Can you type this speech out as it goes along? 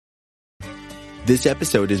This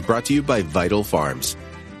episode is brought to you by Vital Farms.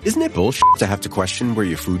 Isn't it bullshit to have to question where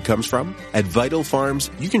your food comes from? At Vital Farms,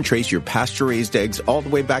 you can trace your pasture-raised eggs all the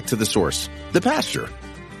way back to the source, the pasture.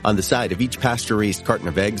 On the side of each pasture-raised carton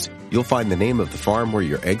of eggs, you'll find the name of the farm where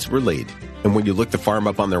your eggs were laid. And when you look the farm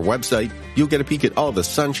up on their website, you'll get a peek at all the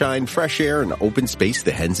sunshine, fresh air, and open space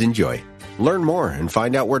the hens enjoy. Learn more and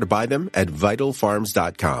find out where to buy them at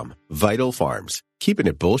vitalfarms.com. Vital Farms, keeping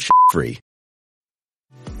it bullshit free.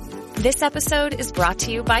 This episode is brought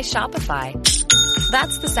to you by Shopify.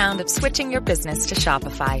 That's the sound of switching your business to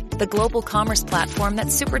Shopify, the global commerce platform that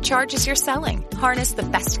supercharges your selling. Harness the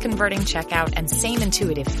best converting checkout and same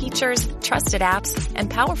intuitive features, trusted apps, and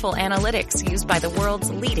powerful analytics used by the world's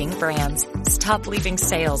leading brands. Stop leaving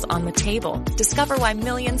sales on the table. Discover why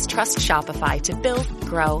millions trust Shopify to build,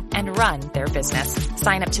 grow, and run their business.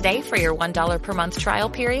 Sign up today for your $1 per month trial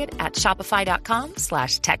period at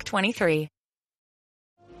shopify.com/tech23.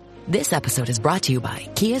 This episode is brought to you by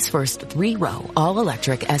Kia's first 3-row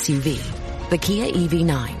all-electric SUV, the Kia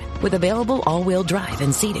EV9, with available all-wheel drive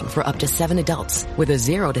and seating for up to 7 adults, with a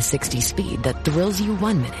 0 to 60 speed that thrills you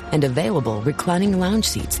 1 minute and available reclining lounge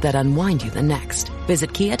seats that unwind you the next.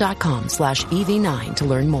 Visit kia.com/EV9 to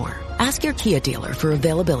learn more. Ask your Kia dealer for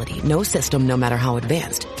availability. No system, no matter how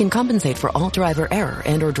advanced, can compensate for all driver error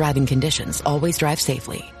and or driving conditions. Always drive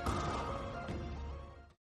safely.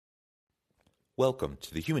 Welcome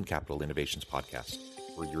to the Human Capital Innovations Podcast,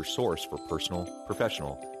 where your source for personal,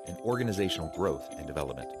 professional, and organizational growth and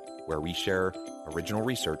development, where we share original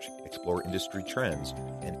research, explore industry trends,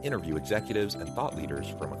 and interview executives and thought leaders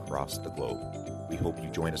from across the globe. We hope you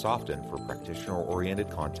join us often for practitioner-oriented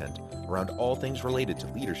content around all things related to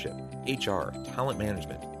leadership, HR, talent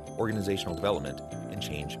management, organizational development, and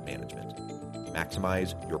change management.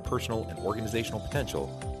 Maximize your personal and organizational potential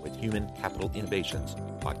with Human Capital Innovations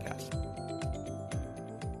Podcast.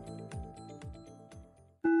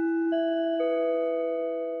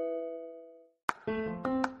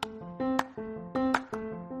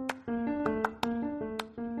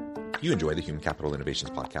 If you enjoy the Human Capital Innovations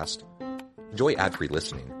Podcast, enjoy ad-free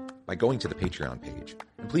listening by going to the Patreon page,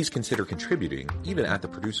 and please consider contributing even at the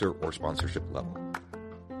producer or sponsorship level.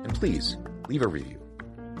 And please leave a review.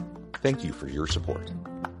 Thank you for your support.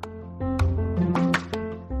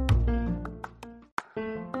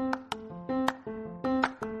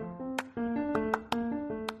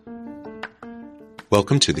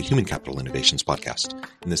 Welcome to the Human Capital Innovations Podcast.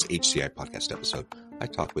 In this HCI podcast episode, I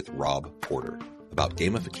talk with Rob Porter about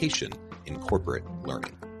gamification in corporate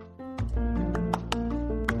learning.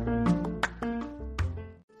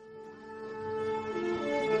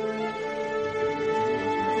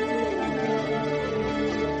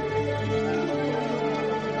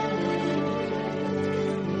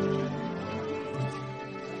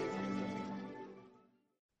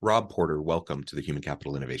 Rob Porter, welcome to the Human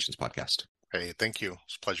Capital Innovations Podcast. Hey, thank you.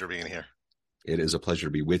 It's a pleasure being here. It is a pleasure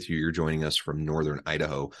to be with you. You're joining us from northern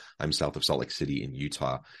Idaho. I'm south of Salt Lake City in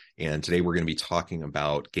Utah. And today we're going to be talking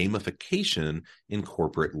about gamification in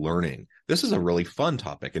corporate learning. This is a really fun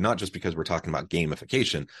topic, and not just because we're talking about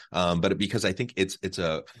gamification, but because I think it's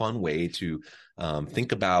a fun way to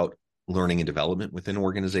think about learning and development within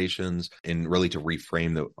organizations, and really to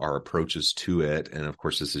reframe our approaches to it. And of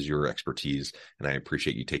course, this is your expertise, and I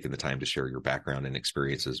appreciate you taking the time to share your background and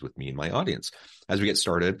experiences with me and my audience. As we get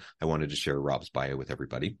started, I wanted to share Rob's bio with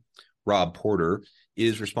everybody. Rob Porter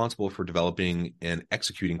is responsible for developing and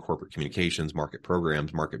executing corporate communications, market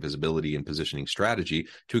programs, market visibility, and positioning strategy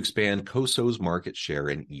to expand COSO's market share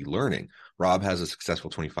in e-learning. Rob has a successful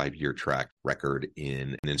 25-year track record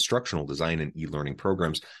in instructional design and e-learning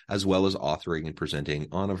programs, as well as authoring and presenting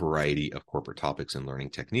on a variety of corporate topics and learning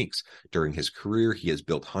techniques. During his career, he has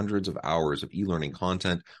built hundreds of hours of e-learning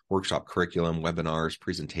content, workshop curriculum, webinars,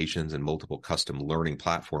 presentations, and multiple custom learning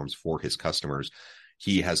platforms for his customers.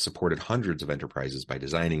 He has supported hundreds of enterprises by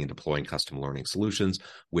designing and deploying custom learning solutions,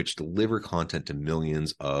 which deliver content to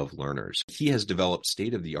millions of learners. He has developed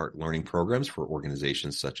state-of-the-art learning programs for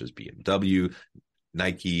organizations such as BMW,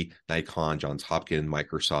 Nike, Nikon, Johns Hopkins,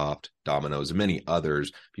 Microsoft, Domino's, and many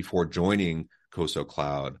others. Before joining COSO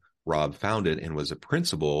Cloud, Rob founded and was a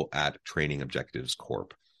principal at Training Objectives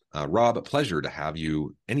Corp. Rob, a pleasure to have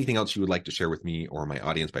you. Anything else you would like to share with me or my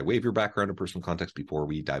audience by way of your background or personal context before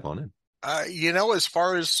we dive on in? As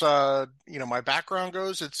far as, my background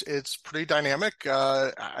goes, it's pretty dynamic.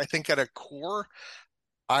 I think at a core,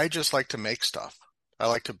 I just like to make stuff. I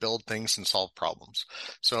like to build things and solve problems.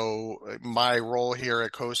 So my role here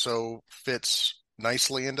at COSO fits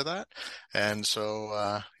nicely into that. And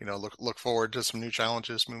so, look forward to some new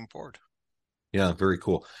challenges moving forward. Yeah, very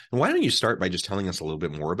cool. And why don't you start by just telling us a little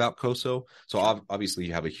bit more about COSO? So Sure. obviously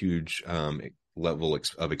you have a huge level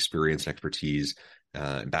of experience and expertise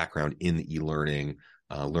and background in the e-learning,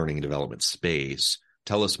 learning and development space.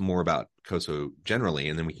 Tell us more about COSO generally,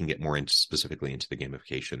 and then we can get more into specifically into the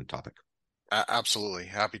gamification topic. Absolutely.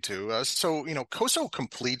 Happy to. COSO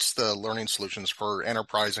completes the learning solutions for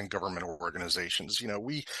enterprise and government organizations.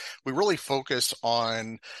 We really focus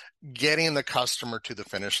on getting the customer to the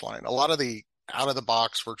finish line. A lot of the out of the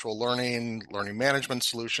box virtual learning management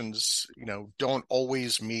solutions, don't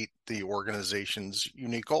always meet the organization's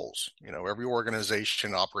unique goals. Every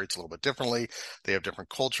organization operates a little bit differently. They have different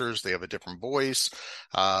cultures. They have a different voice.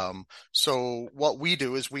 So what we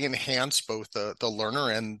do is we enhance both the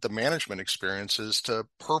learner and the management experiences to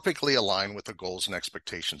perfectly align with the goals and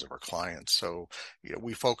expectations of our clients. So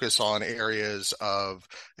we focus on areas of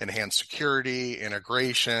enhanced security,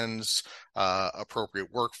 integrations,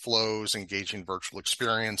 appropriate workflows, engaging virtual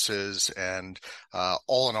experiences, and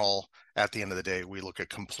all in all, at the end of the day, we look at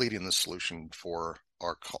completing the solution for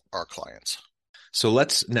our clients. So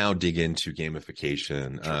let's now dig into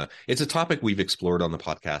gamification. Sure. It's a topic we've explored on the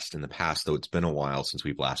podcast in the past, though it's been a while since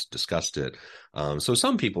we've last discussed it. So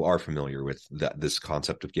some people are familiar with this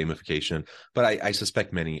concept of gamification, but I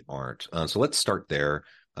suspect many aren't. So let's start there.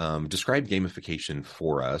 Describe gamification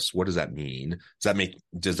for us. What does that mean?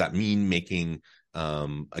 Does that mean making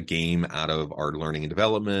a game out of our learning and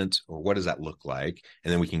development, or what does that look like?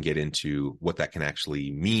 And then we can get into what that can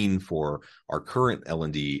actually mean for our current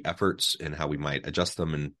L&D efforts and how we might adjust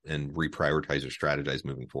them and reprioritize or strategize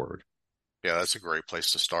moving forward. Yeah, that's a great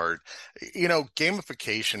place to start.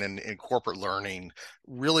 Gamification in corporate learning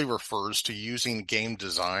really refers to using game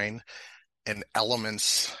design and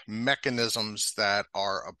elements, mechanisms that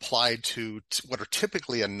are applied to what are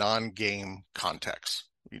typically a non-game context.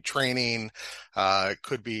 Training,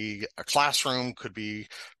 could be a classroom, could be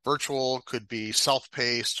virtual, could be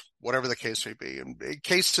self-paced, whatever the case may be. In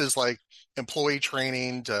cases like employee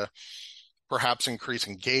training to perhaps increase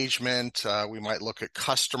engagement. We might look at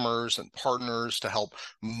customers and partners to help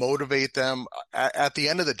motivate them. At the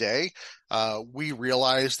end of the day, we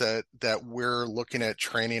realize that we're looking at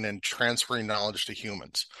training and transferring knowledge to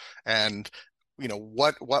humans, and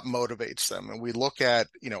what motivates them, and we look at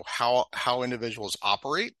how individuals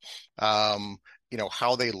operate,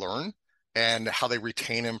 how they learn, and how they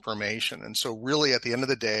retain information. And so really at the end of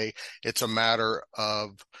the day, it's a matter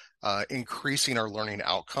of increasing our learning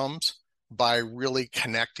outcomes by really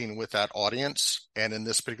connecting with that audience, and in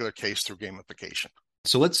this particular case, through gamification.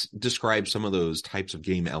 So let's describe some of those types of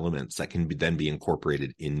game elements that can then be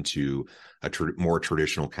incorporated into a more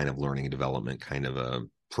traditional kind of learning and development kind of a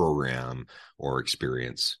program or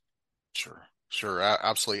experience. Sure,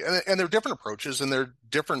 absolutely. And there are different approaches, and there are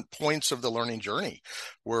different points of the learning journey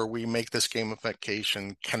where we make this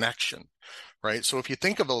gamification connection, right? So if you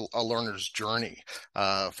think of a learner's journey,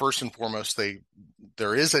 first and foremost,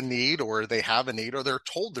 there is a need, or they have a need, or they're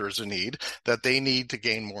told there's a need that they need to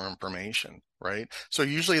gain more information, right? So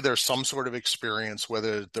usually there's some sort of experience,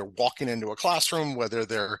 whether they're walking into a classroom, whether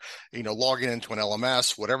they're logging into an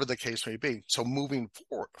LMS, whatever the case may be. So moving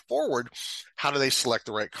forward, how do they select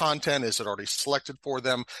the right content? Is it already selected for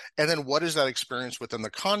them? And then what is that experience within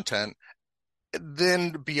the content?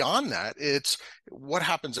 Then beyond that, it's what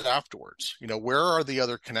happens afterwards. Where are the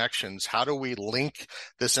other connections? How do we link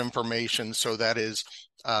this information so that is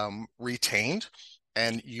retained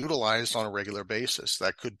and utilized on a regular basis?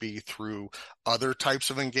 That could be through other types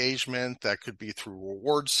of engagement. That could be through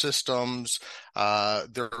reward systems.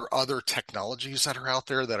 There are other technologies that are out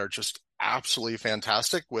there that are just absolutely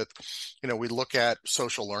fantastic. With, we look at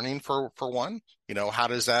social learning for one. How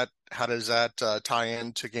does that tie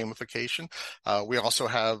into gamification? We also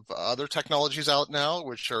have other technologies out now,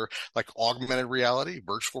 which are like augmented reality,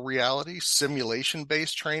 virtual reality,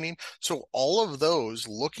 simulation-based training. So all of those,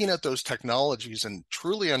 looking at those technologies and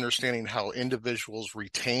truly understanding how individuals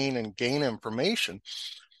retain and gain information,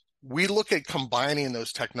 we look at combining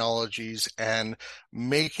those technologies and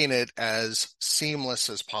making it as seamless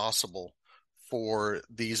as possible for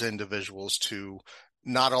these individuals to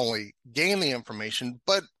not only gain the information,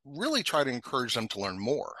 but really try to encourage them to learn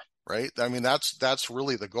more, right? I mean, that's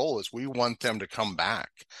really the goal, is we want them to come back.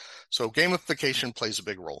 So gamification plays a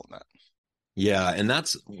big role in that. Yeah, and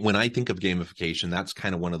that's when I think of gamification, that's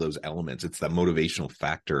kind of one of those elements. It's that motivational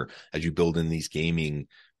factor as you build in these gaming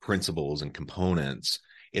principles and components.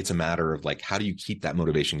 It's a matter of like, how do you keep that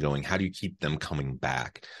motivation going? How do you keep them coming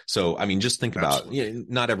back? So, I mean, just think about,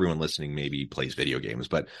 not everyone listening maybe plays video games,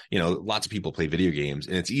 but, lots of people play video games,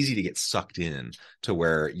 and it's easy to get sucked in to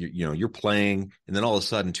where you're playing, and then all of a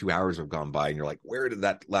sudden 2 hours have gone by and you're like, where did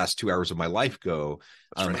that last 2 hours of my life go?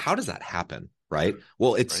 Right. How does that happen? Right.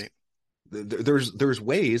 Well, it's, right. there's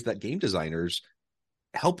ways that game designers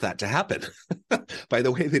help that to happen by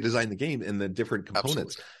the way they design the game and the different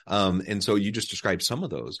components. And so you just described some of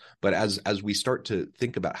those, but as we start to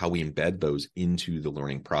think about how we embed those into the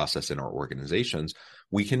learning process in our organizations,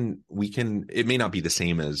 we can, it may not be the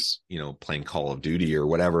same as, playing Call of Duty or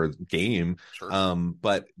whatever game. Sure.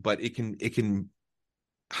 But it can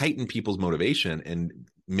heighten people's motivation and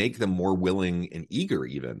make them more willing and eager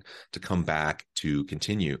even to come back to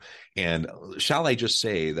continue. And shall I just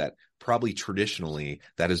say that probably traditionally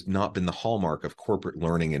that has not been the hallmark of corporate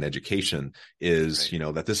learning and education is,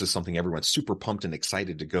 right, that this is something everyone's super pumped and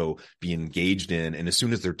excited to go be engaged in. And as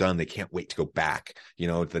soon as they're done, they can't wait to go back,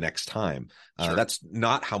 the next time. Sure. That's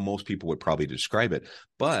not how most people would probably describe it.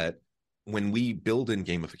 But when we build in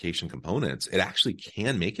gamification components, it actually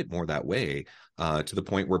can make it more that way, to the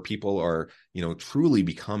point where people are, truly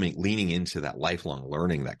leaning into that lifelong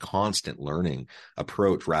learning, that constant learning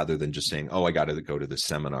approach, rather than just saying, oh, I got to go to the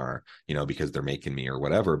seminar, because they're making me or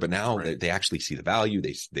whatever. But now they actually see the value,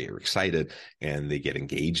 they are excited, and they get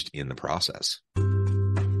engaged in the process.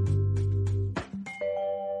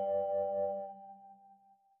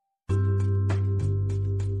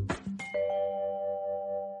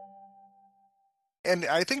 And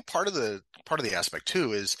I think part of the aspect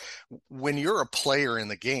too is when you're a player in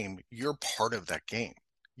the game, you're part of that game.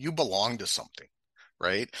 You belong to something,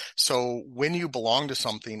 right? So when you belong to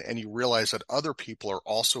something and you realize that other people are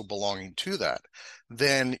also belonging to that,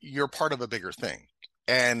 then you're part of a bigger thing.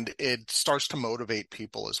 And it starts to motivate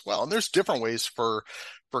people as well. And there's different ways for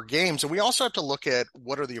games. And we also have to look at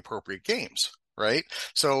what are the appropriate games, right?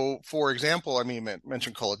 So, for example, I mean,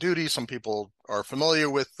 mentioned Call of Duty. Some people are familiar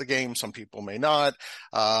with the game, some people may not.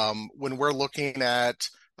 When we're looking at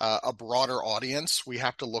a broader audience, we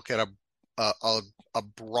have to look at a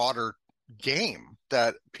broader game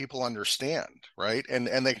that people understand, right?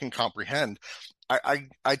 And they can comprehend.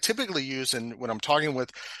 I typically use, and when I'm talking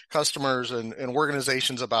with customers and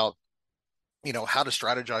organizations about how to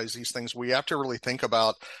strategize these things, we have to really think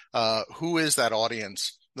about who is that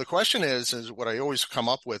audience. The question is what I always come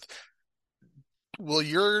up with: will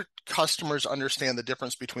your customers understand the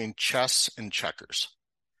difference between chess and checkers,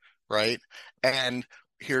 right? And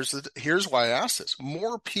here's why I ask this: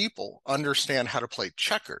 more people understand how to play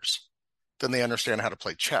checkers than they understand how to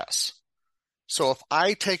play chess. So if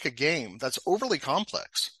I take a game that's overly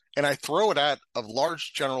complex and I throw it at a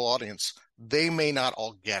large general audience, they may not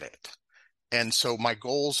all get it. And so my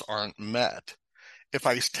goals aren't met. If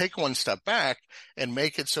I take one step back and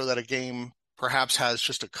make it so that a game perhaps has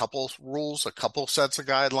just a couple rules, a couple sets of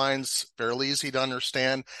guidelines, fairly easy to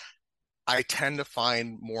understand, I tend to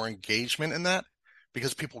find more engagement in that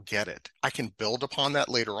because people get it. I can build upon that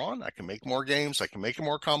later on. I can make more games. I can make it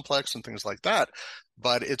more complex and things like that.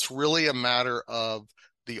 But it's really a matter of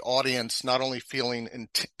the audience not only feeling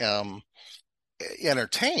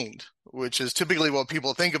entertained, which is typically what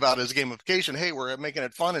people think about as gamification. Hey, we're making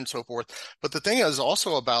it fun and so forth. But the thing is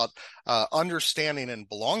also about understanding and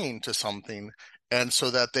belonging to something, and so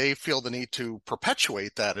that they feel the need to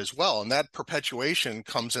perpetuate that as well. And that perpetuation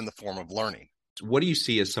comes in the form of learning. What do you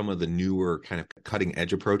see as some of the newer kind of cutting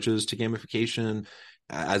edge approaches to gamification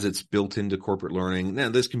as it's built into corporate learning? Now,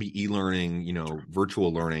 this can be e-learning,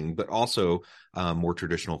 virtual learning, but also more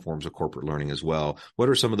traditional forms of corporate learning as well. What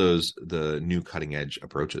are some of the new cutting edge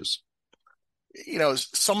approaches?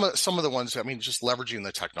 Some of the ones, I mean, just leveraging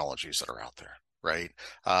the technologies that are out there, right?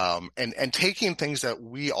 And taking things that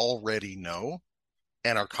we already know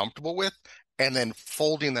and are comfortable with, and then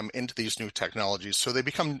folding them into these new technologies so they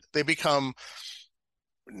become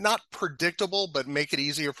not predictable, but make it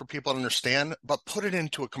easier for people to understand, but put it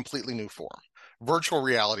into a completely new form. Virtual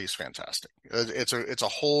reality is fantastic. It's a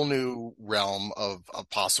whole new realm of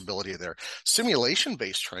possibility there.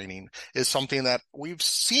 Simulation-based training is something that we've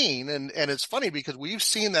seen, and it's funny because we've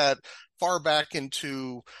seen that far back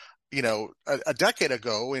into a decade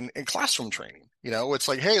ago in classroom training. It's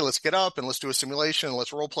like, hey, let's get up and let's do a simulation,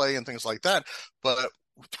 let's role play and things like that. But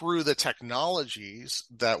through the technologies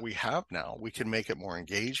that we have now, we can make it more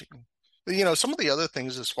engaging. Some of the other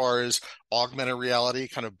things as far as augmented reality,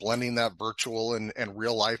 kind of blending that virtual and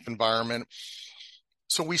real life environment.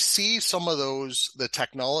 So we see some of the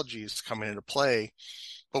technologies coming into play,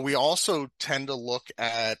 but we also tend to look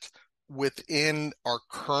at within our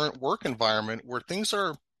current work environment where things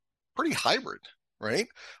are pretty hybrid, right?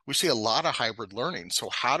 We see a lot of hybrid learning. So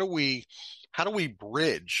how do we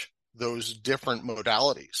bridge those different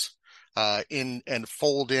modalities in and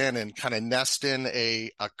fold in and kind of nest in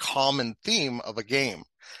a common theme of a game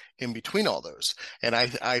in between all those? And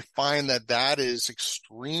I find that is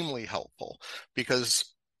extremely helpful, because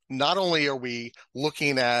not only are we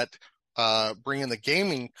looking at bringing the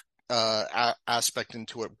gaming aspect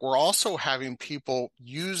into it, we're also having people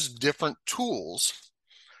use different tools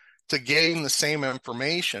to gain the same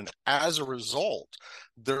information. As a result,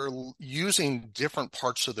 they're using different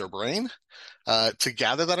parts of their brain to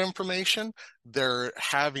gather that information.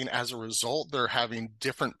 As a result, they're having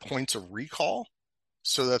different points of recall,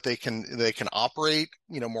 so that they can operate,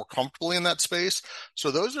 more comfortably in that space. So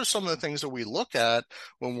those are some of the things that we look at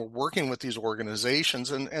when we're working with these organizations,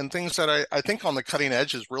 and things that I think on the cutting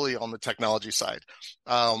edge is really on the technology side.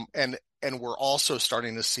 And we're also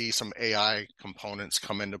starting to see some AI components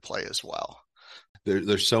come into play as well.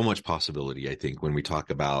 There's so much possibility, I think, when we talk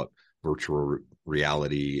about virtual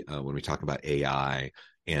reality, when we talk about AI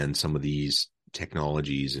and some of these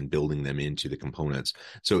technologies and building them into the components.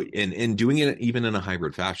 So, and doing it even in a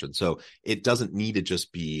hybrid fashion. So it doesn't need to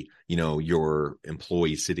just be, your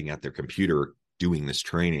employee sitting at their computer doing this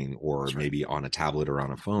training, or That's right. maybe on a tablet or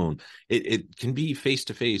on a phone. It can be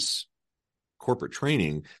face-to-face corporate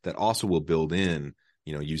training that also will build in,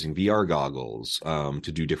 using VR goggles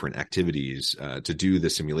to do different activities, to do the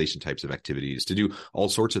simulation types of activities, to do all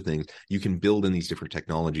sorts of things. You can build in these different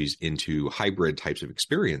technologies into hybrid types of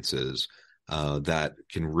experiences that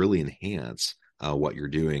can really enhance what you're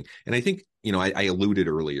doing. And I think, I alluded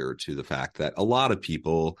earlier to the fact that a lot of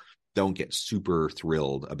people don't get super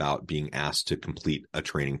thrilled about being asked to complete a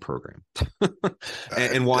training program.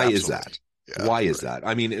 And why Absolutely. is that? Yeah, Why is right. that?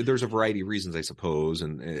 I mean, there's a variety of reasons, I suppose,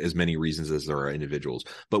 and as many reasons as there are individuals.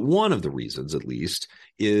 But one of the reasons, at least,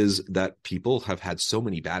 is that people have had so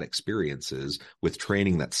many bad experiences with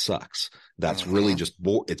training that sucks. That's really just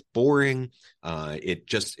it's boring.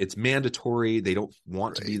 It's mandatory. They don't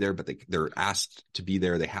want to be there, but they're asked to be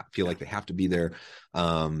there. They feel like they have to be there.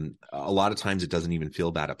 A lot of times, it doesn't even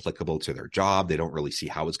feel that applicable to their job. They don't really see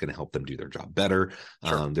how it's going to help them do their job better.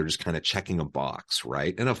 Sure. They're just kind of checking a box,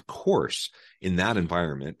 right? And of course, in that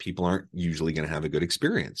environment, people aren't usually going to have a good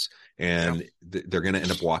experience, and they're going to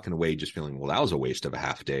end up walking away just feeling, well, that was a waste of a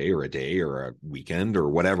half day or a day or a weekend or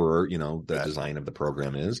whatever, the design of the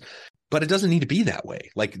program is. But it doesn't need to be that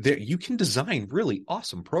way. Like, you can design really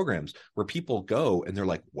awesome programs where people go and they're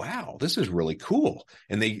like, wow, this is really cool.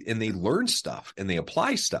 And they learn stuff and they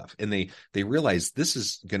apply stuff and they realize this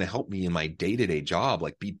is going to help me in my day-to-day job,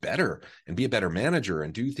 like be better and be a better manager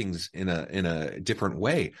and do things in a different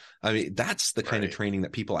way. I mean, that's the kind of training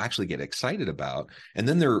that people actually get excited about. And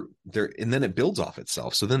then and then it builds off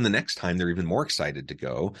itself. So then the next time they're even more excited to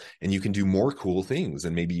go, and you can do more cool things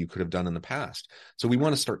than maybe you could have done in the past. So we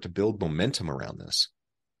want to start to build momentum around this.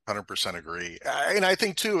 100% agree. And I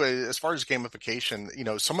think too, as far as gamification,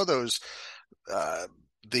 some of those,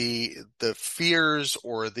 the fears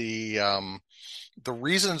or the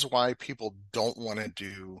reasons why people don't want to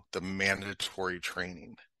do the mandatory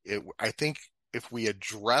training, I think if we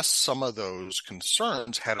address some of those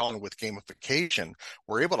concerns head on with gamification,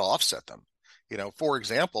 we're able to offset them. For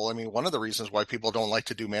example, I mean, one of the reasons why people don't like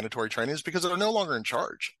to do mandatory training is because they're no longer in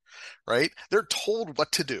charge, right? They're told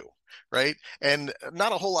what to do, right? And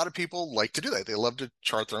not a whole lot of people like to do that. They love to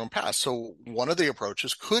chart their own path. So one of the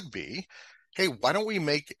approaches could be, hey, why don't we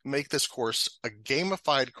make this course a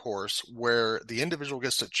gamified course where the individual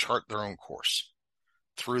gets to chart their own course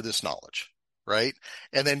through this knowledge, right?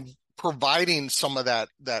 And then providing some of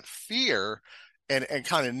that fear and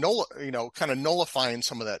kind of nullifying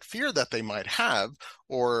some of that fear that they might have,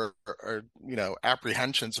 or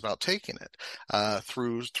apprehensions about taking it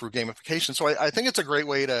through gamification. So I think it's a great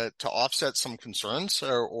way to offset some concerns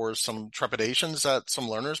or some trepidations that some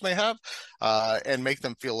learners may have, and make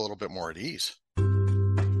them feel a little bit more at ease.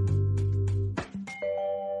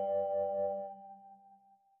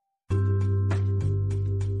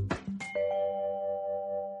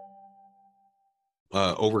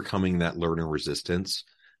 Overcoming that learner resistance,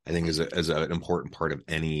 I think, is an important part of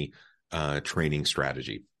any training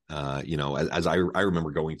strategy. As I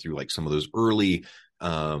remember going through like some of those early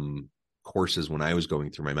courses when I was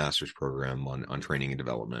going through my master's program on training and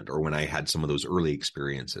development, or when I had some of those early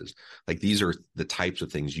experiences. Like, these are the types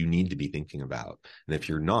of things you need to be thinking about. And if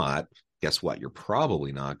you're not, guess what? You're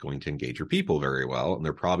probably not going to engage your people very well, and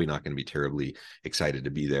they're probably not going to be terribly excited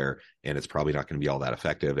to be there, and it's probably not going to be all that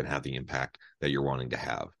effective and have the impact that you're wanting to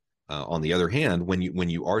have. On the other hand, when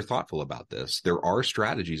you are thoughtful about this, there are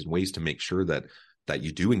strategies and ways to make sure that that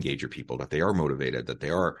you do engage your people, that they are motivated, that they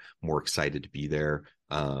are more excited to be there.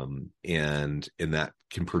 And that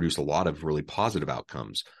can produce a lot of really positive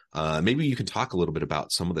outcomes. Maybe you can talk a little bit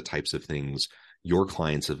about some of the types of things your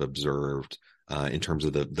clients have observed in terms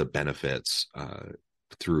of the benefits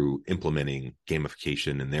through implementing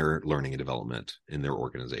gamification in their learning and development in their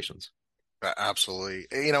organizations. Absolutely.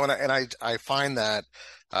 I find that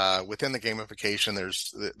within the gamification,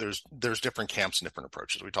 there's different camps and different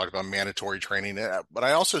approaches. We talked about mandatory training, but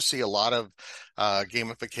I also see a lot of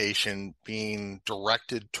gamification being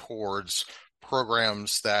directed towards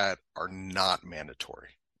programs that are not mandatory.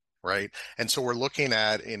 Right. And so we're looking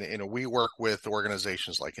at, we work with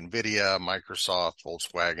organizations like NVIDIA, Microsoft,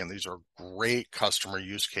 Volkswagen. These are great customer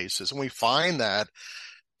use cases. And we find that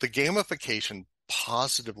the gamification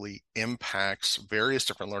positively impacts various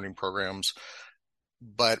different learning programs,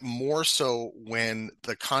 but more so when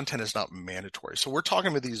the content is not mandatory. So we're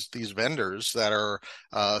talking with these vendors that are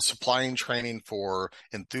supplying training for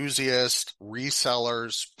enthusiasts,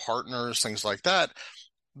 resellers, partners, things like that.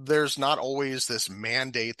 There's not always this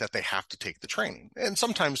mandate that they have to take the training. And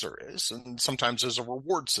sometimes there is, and sometimes there's a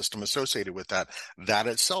reward system associated with that. That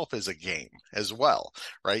itself is a game as well,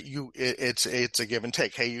 right? It's a give and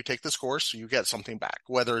take. Hey, you take this course, you get something back,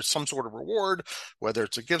 whether it's some sort of reward, whether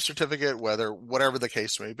it's a gift certificate, whatever the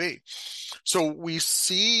case may be. So we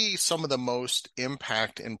see some of the most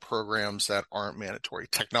impact in programs that aren't mandatory.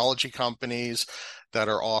 Technology companies that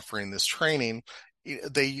are offering this training,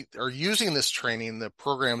 they are using this training, the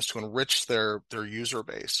programs, to enrich their user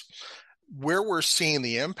base. Where we're seeing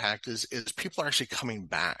the impact is people are actually coming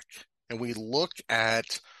back. And we look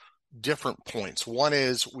at different points. One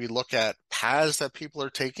is we look at paths that people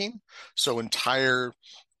are taking. So entire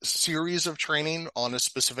series of training on a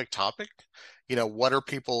specific topic. What are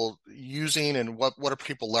people using and what are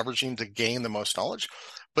people leveraging to gain the most knowledge?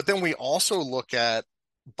 But then we also look at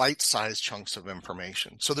bite-sized chunks of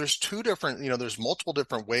information. So there's there's multiple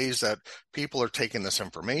different ways that people are taking this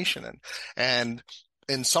information in. And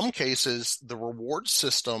in some cases, the reward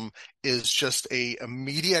system is just a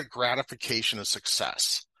immediate gratification of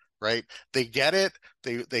success, right? They get it,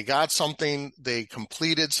 they got something, they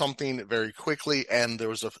completed something very quickly, and there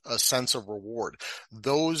was a sense of reward.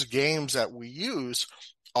 Those games that we use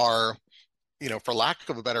are, for lack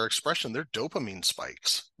of a better expression, they're dopamine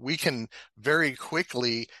spikes. We can very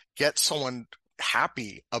quickly get someone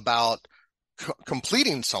happy about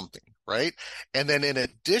completing something, right? And then in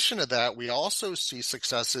addition to that, we also see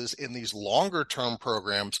successes in these longer term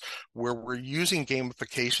programs where we're using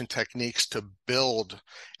gamification techniques to build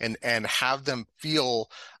and have them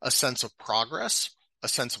feel a sense of progress, a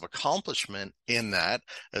sense of accomplishment in that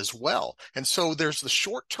as well. And so there's the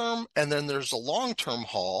short term and then there's the long term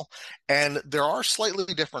haul, and there are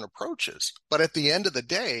slightly different approaches. But at the end of the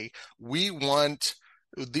day, we're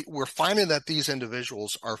finding that these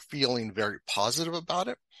individuals are feeling very positive about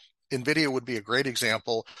it. NVIDIA would be a great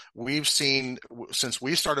example. We've seen, since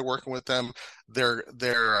we started working with them, their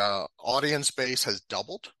audience base has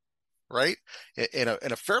doubled, right, in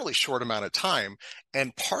a fairly short amount of time.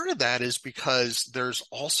 And part of that is because there's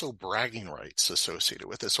also bragging rights associated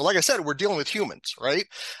with this. So like I said, we're dealing with humans, right?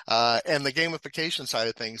 And the gamification side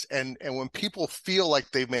of things. And when people feel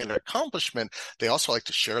like they've made an accomplishment, they also like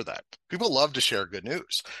to share that. People love to share good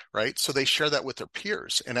news, right? So they share that with their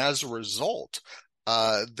peers. And as a result,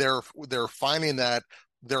 they're finding that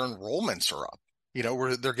their enrollments are up.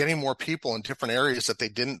 Where they're getting more people in different areas that they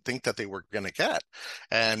didn't think that they were going to get.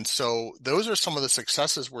 And so those are some of the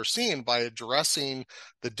successes we're seeing by addressing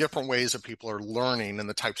the different ways that people are learning and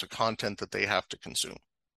the types of content that they have to consume.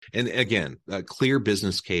 And again, a clear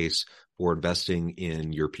business case for investing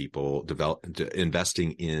in your people,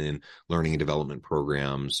 investing in learning and development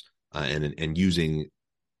programs, and using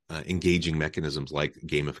engaging mechanisms like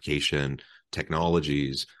gamification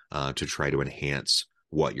technologies to try to enhance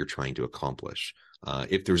what you're trying to accomplish.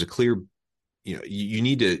 If there's a clear, you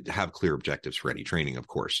need to have clear objectives for any training, of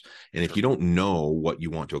course. And if you don't know what you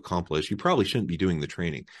want to accomplish, you probably shouldn't be doing the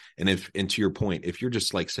training. And to your point, if you're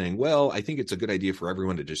just like saying, well, I think it's a good idea for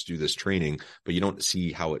everyone to just do this training, but you don't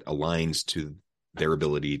see how it aligns to their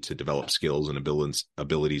ability to develop skills and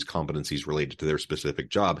abilities, competencies related to their specific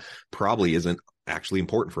job, probably isn't actually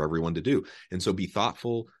important for everyone to do. And so be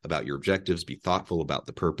thoughtful about your objectives, be thoughtful about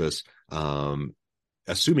the purpose.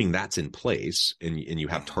 Assuming that's in place and you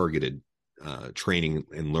have targeted training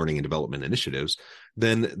and learning and development initiatives,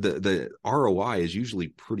 then the ROI is usually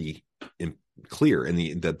pretty clear, and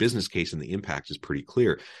the business case and the impact is pretty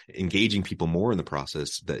clear. Engaging people more in the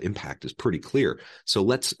process, the impact is pretty clear. So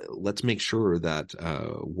let's make sure that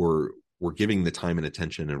we're giving the time and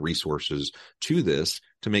attention and resources to this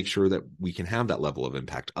to make sure that we can have that level of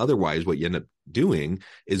impact. Otherwise, what you end up doing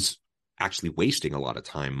is actually wasting a lot of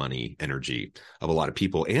time, money, energy of a lot of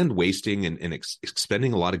people, and wasting and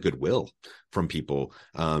expending a lot of goodwill from people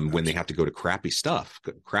when they have to go to crappy stuff,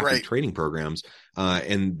 crappy training programs.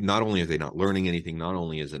 And not only are they not learning anything, not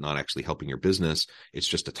only is it not actually helping your business, it's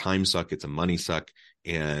just a time suck, it's a money suck,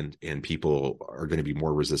 and people are going to be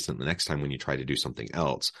more resistant the next time when you try to do something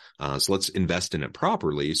else. So let's invest in it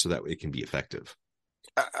properly so that it can be effective.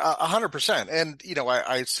 100%. And,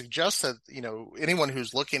 I suggest that, anyone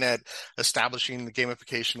who's looking at establishing the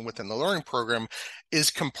gamification within the learning program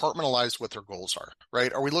is compartmentalize what their goals are,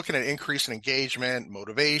 right? Are we looking at increase in engagement,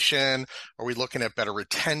 motivation? Are we looking at better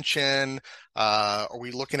retention? Are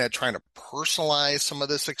we looking at trying to personalize some of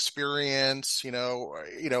this experience?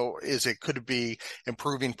 Could it be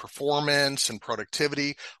improving performance and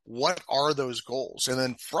productivity? What are those goals? And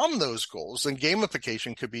then from those goals, then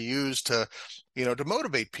gamification could be used to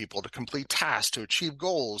motivate people to complete tasks, to achieve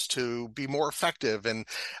goals, to be more effective, and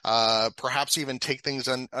perhaps even take things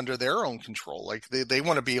under their own control. Like they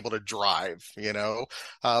want to be able to drive,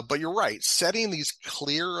 but you're right. Setting these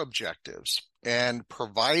clear objectives and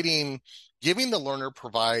giving the learner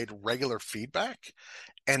provide regular feedback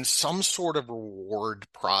and some sort of reward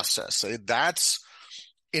process. That's,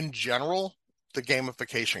 in general, the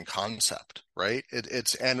gamification concept, right?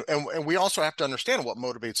 And we also have to understand what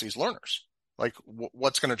motivates these learners. Like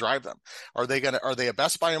what's going to drive them? Are they a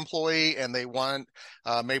Best Buy employee and they want,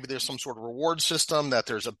 maybe there's some sort of reward system that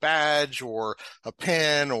there's a badge or a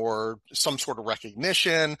pin or some sort of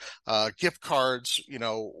recognition, gift cards,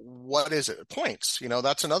 what is it? Points,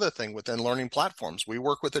 that's another thing within learning platforms. We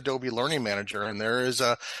work with Adobe Learning Manager, and there is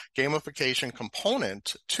a gamification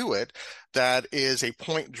component to it that is a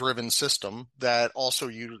point-driven system that also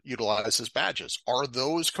utilizes badges. Are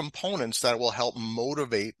those components that will help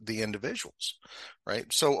motivate the individuals, right?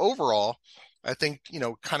 So overall, I think,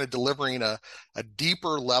 kind of delivering a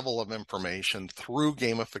deeper level of information through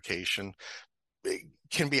gamification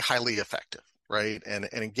can be highly effective, right? And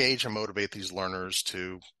engage and motivate these learners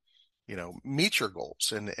to, meet your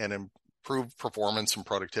goals and improve performance and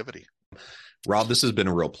productivity. Rob, this has been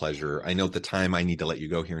a real pleasure. I know at the time I need to let you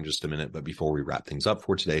go here in just a minute, but before we wrap things up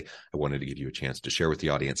for today, I wanted to give you a chance to share with the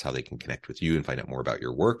audience how they can connect with you and find out more about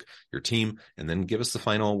your work, your team, and then give us the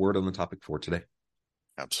final word on the topic for today.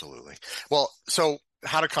 Absolutely. Well, so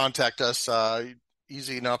how to contact us,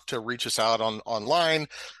 easy enough to reach us out online.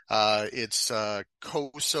 It's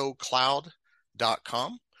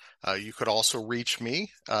cosocloud.com. You could also reach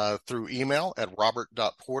me through email at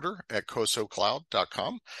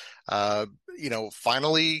robert.porter@cosocloud.com.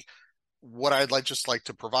 Finally, what I'd like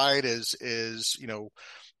to provide is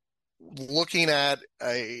looking at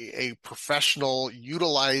a professional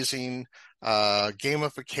utilizing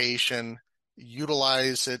gamification.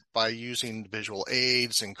 Utilize it by using visual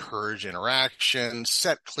aids, encourage interaction,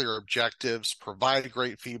 set clear objectives, provide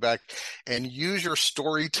great feedback, and use your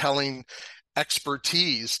storytelling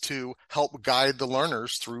expertise to help guide the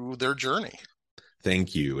learners through their journey.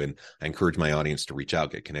 Thank you. And I encourage my audience to reach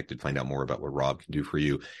out, get connected, find out more about what Rob can do for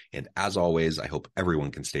you. And as always, I hope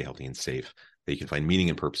everyone can stay healthy and safe, that you can find meaning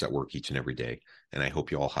and purpose at work each and every day. And I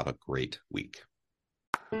hope you all have a great week.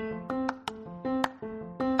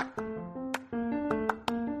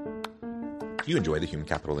 Do you enjoy the Human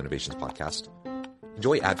Capital Innovations podcast?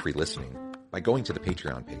 Enjoy ad-free listening by going to the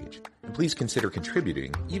Patreon page, and please consider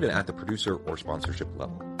contributing even at the producer or sponsorship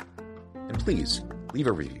level. And please leave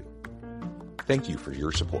a review. Thank you for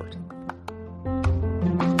your support.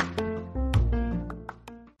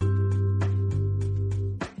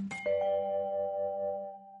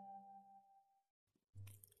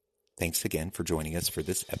 Thanks again for joining us for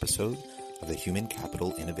this episode of the Human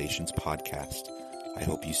Capital Innovations podcast. I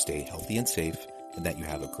hope you stay healthy and safe and that you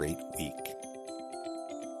have a great week.